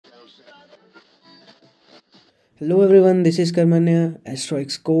Hello everyone, this is Karmanya,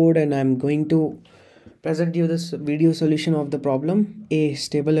 IIEST code, and I'm going to present you this video solution of the problem, a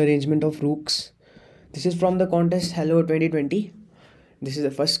stable arrangement of rooks. This is from the contest Hello 2020. This is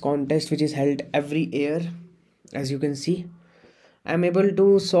the first contest which is held every year. As you can see, I'm able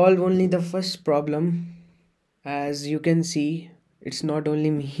to solve only the first problem. As you can see, it's not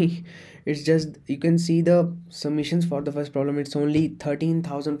only me, it's just you can see the submissions for the first problem. It's only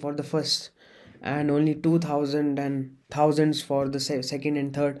 13,000 for the first and only 2,000 and thousands for the second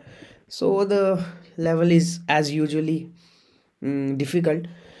and third. So the level is as usually difficult.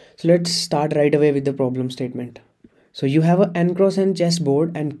 So let's start right away with the problem statement. So you have a n cross n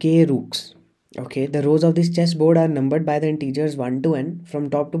chessboard and k rooks. Okay, the rows of this chessboard are numbered by the integers 1 to n from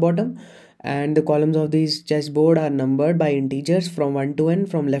top to bottom, and the columns of this chessboard are numbered by integers from 1 to n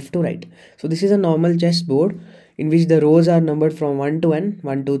from left to right. So this is a normal chessboard in which the rows are numbered from 1 to n,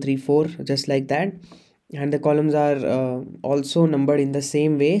 1 2 3 4, just like that, and the columns are also numbered in the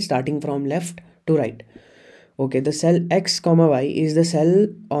same way starting from left to right. Okay, the cell x comma y is the cell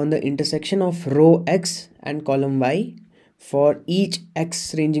on the intersection of row x and column y for each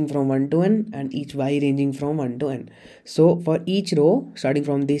x ranging from 1 to n and each y ranging from 1 to n. So for each row starting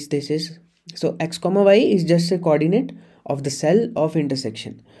from this is, so x comma y is just a coordinate of the cell of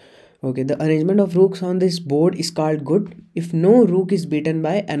intersection. Okay, the arrangement of rooks on this board is called good if no rook is beaten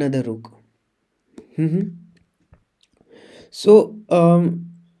by another rook. So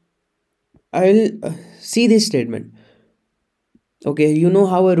I'll see this statement. Okay, you know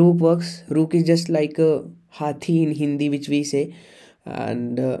how a rook works. Rook is just like a hathi in Hindi, which we say,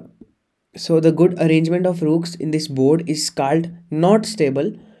 and so the good arrangement of rooks in this board is called not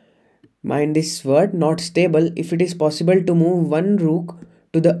stable. Mind this word, not stable, if it is possible to move one rook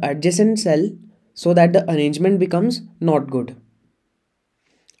to the adjacent cell so that the arrangement becomes not good.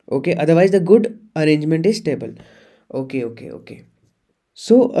 Okay, otherwise the good arrangement is stable. Okay.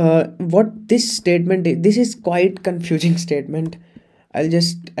 So what this statement is, this is quite confusing statement. I'll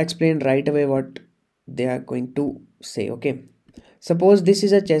just explain right away what they are going to say. Okay, suppose this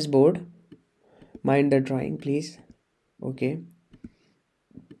is a chessboard. Mind the drawing, please. Okay,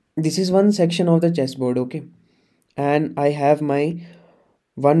 this is one section of the chessboard. Okay, and I have my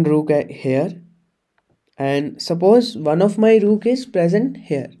one rook here, and suppose one of my rook is present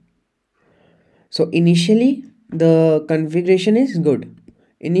here. So initially the configuration is good.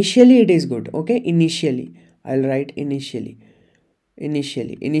 Initially it is good. Okay, initially I'll write initially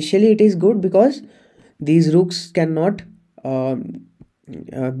it is good because these rooks cannot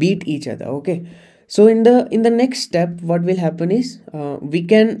beat each other. Okay, so in the next step what will happen is we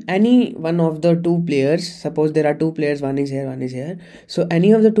can, any one of the two players, suppose there are two players, one is here, so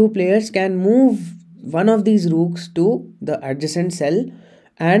any of the two players can move one of these rooks to the adjacent cell,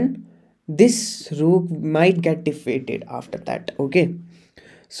 and this rook might get defeated after that. Okay,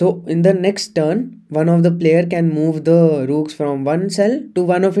 so in the next turn, one of the player can move the rooks from one cell to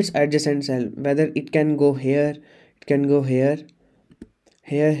one of its adjacent cell, whether it can go here, it can go here,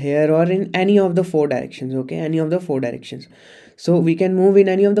 or in any of the four directions. Okay, any of the four directions. So we can move in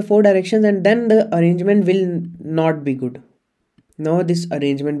any of the four directions, and then the arrangement will not be good. Now this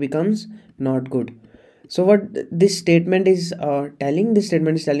arrangement becomes not good. So what this statement is telling? This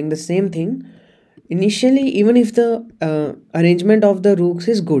statement is telling the same thing. Initially, even if the arrangement of the rooks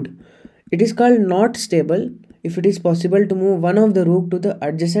is good, it is called not stable if it is possible to move one of the rook to the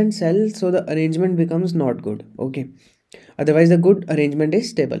adjacent cell, so the arrangement becomes not good. Okay, otherwise the good arrangement is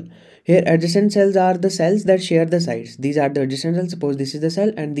stable. Here adjacent cells are the cells that share the sides. These are the adjacent cells. Suppose this is the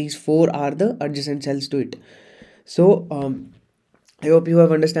cell and these four are the adjacent cells to it. So I hope you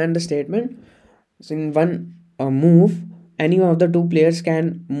have understand the statement. So in one move, any of the two players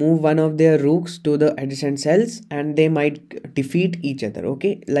can move one of their rooks to the adjacent cells and they might defeat each other.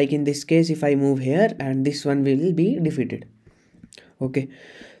 Okay, like in this case, if I move here and this one will be defeated. Okay,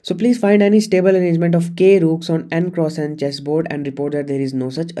 so please find any stable arrangement of k rooks on n cross n chessboard and report that there is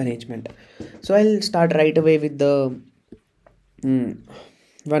no such arrangement. So I'll start right away with the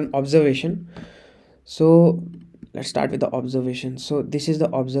one observation. So let's start with the observation. So this is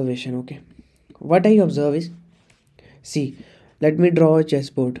the observation. Okay, what I observe is, see, let me draw a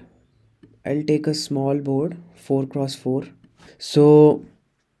chessboard. I'll take a small board, 4 cross 4. So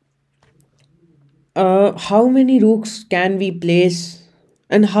how many rooks can we place,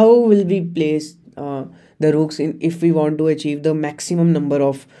 and how will we place the rooks in if we want to achieve the maximum number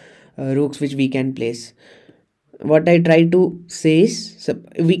of rooks which we can place? What I try to say is, so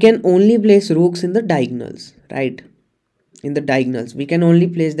we can only place rooks in the diagonals, right? In the diagonals, we can only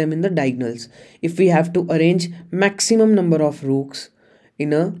place them in the diagonals if we have to arrange maximum number of rooks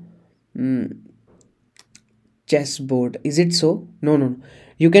in a chessboard. Is it so? No, no, no.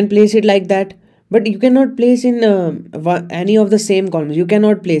 You can place it like that, but you cannot place in any of the same columns. You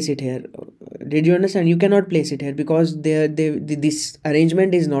cannot place it here. Did you understand? You cannot place it here because this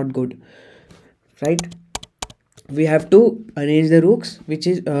arrangement is not good, right? We have to arrange the rooks which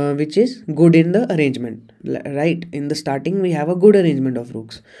is good in the arrangement, right? In the starting we have a good arrangement of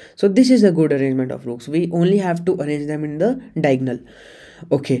rooks, so this is a good arrangement of rooks. We only have to arrange them in the diagonal.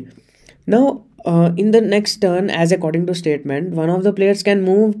 Okay, now in the next turn, as according to statement, one of the players can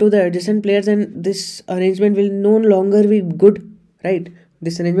move to the adjacent players and this arrangement will no longer be good, right?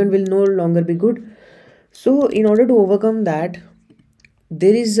 This arrangement will no longer be good. So in order to overcome that,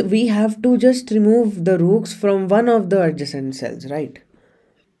 we have to just remove the rooks from one of the adjacent cells, right?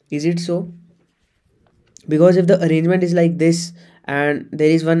 Is it so? Because if the arrangement is like this and there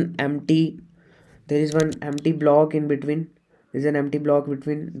is one empty block in between, there's an empty block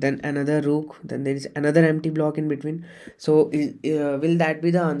between, then another rook, then there is another empty block in between. So will that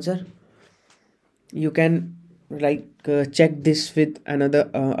be the answer? You can check this with another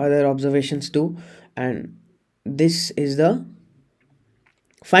other observations too, and this is the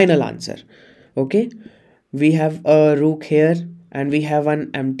final answer. Okay, we have a rook here and we have an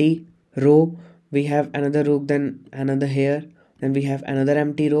empty row, we have another rook, then another here, then we have another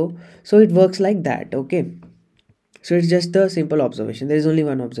empty row. So it works like that. Okay, so it's just a simple observation. There is only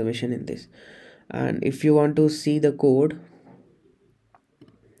one observation in this, and if you want to see the code,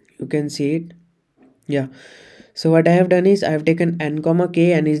 you can see it. Yeah, so what I have done is I have taken n comma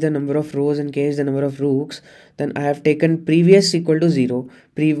k, n is the number of rows and k is the number of rooks. Then I have taken previous equal to 0.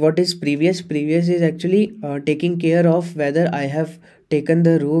 What is previous? Previous is actually taking care of whether I have taken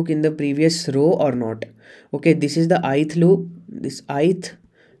the rook in the previous row or not. Okay, this is the ith loop. This ith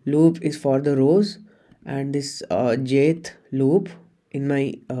loop is for the rows, and this jth loop in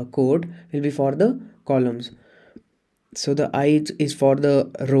my code will be for the columns. So the I is for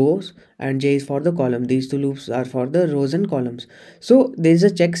the rows and j is for the column. These two loops are for the rows and columns. So there is a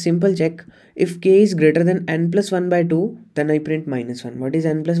check, simple check. If k is greater than n plus 1 by 2, then I print minus 1. What is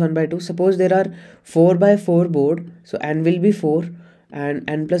n plus 1 by 2? Suppose there are 4 by 4 board, so n will be 4 and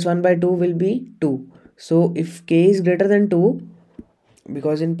n plus 1 by 2 will be 2. So if k is greater than 2,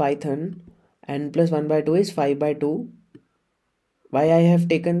 because in Python n plus 1 by 2 is 5 by 2. Why I have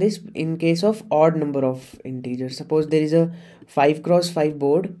taken this? In case of odd number of integers, suppose there is a 5 cross 5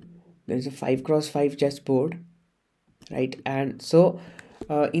 board, there is a 5 cross 5 chess board, right? And so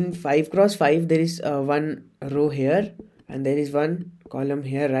in 5 cross 5 there is one row here and there is one column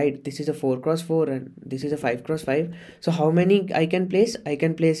here, right? This is a 4 cross 4 and this is a 5 cross 5. So how many I can place? I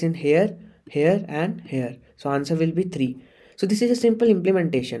can place in here, here and here. So answer will be 3. So this is a simple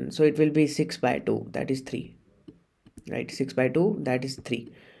implementation. So it will be 6 by 2, that is 3. Right, 6 by 2, that is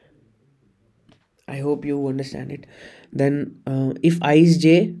 3. I hope you understand it. Then if I is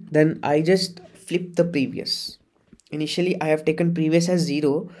j, then I just flip the previous. Initially I have taken previous as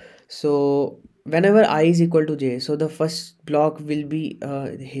 0, so whenever I is equal to j, so the first block will be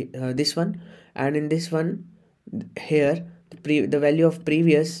this one, and in this one here the value of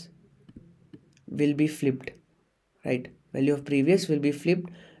previous will be flipped, right? Value of previous will be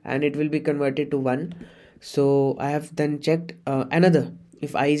flipped and it will be converted to 1. So I have then checked another,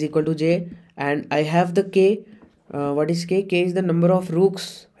 if I is equal to j, and I have the k. What is k? K is the number of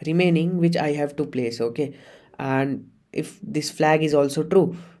rooks remaining which I have to place. Okay, and if this flag is also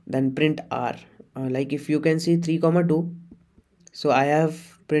true, then print r. Like if you can see 3 comma 2, so I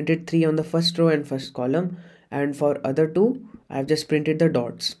have printed 3 on the first row and first column, and for other two I have just printed the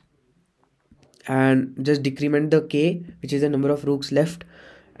dots and just decrement the k, which is the number of rooks left,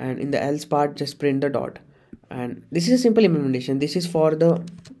 and in the else part just print the dot. And this is a simple implementation. This is for the,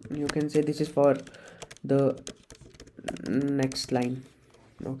 you can say this is for the next line.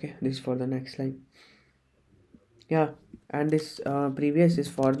 Okay, this is for the next line. Yeah, and this previous is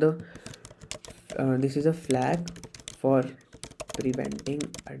for the this is a flag for preventing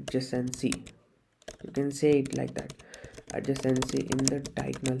adjacency. You can say it like that, adjacency in the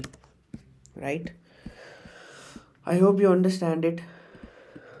diagonal, right? I hope you understand it.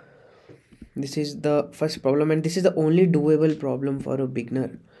 This is the first problem, and this is the only doable problem for a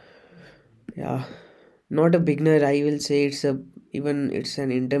beginner. Yeah, not a beginner, I will say it's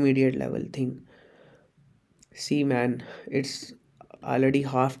an intermediate level thing. See man, it's already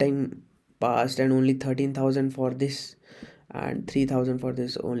half time passed and only 13,000 for this and 3,000 for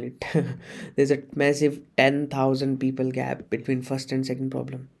this only. There's a massive 10,000 people gap between first and second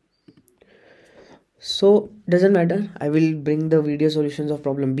problem. So doesn't matter, I will bring the video solutions of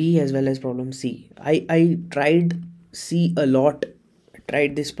problem B as well as problem C. I tried C a lot.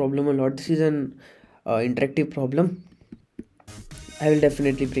 tried this problem a lot. This is an interactive problem. I will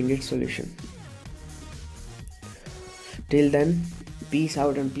definitely bring its solution. Till then, peace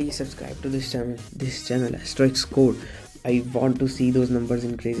out, and please subscribe to this channel Asteroids Code. I want to see those numbers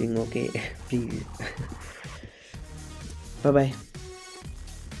increasing. Okay, please. Bye bye.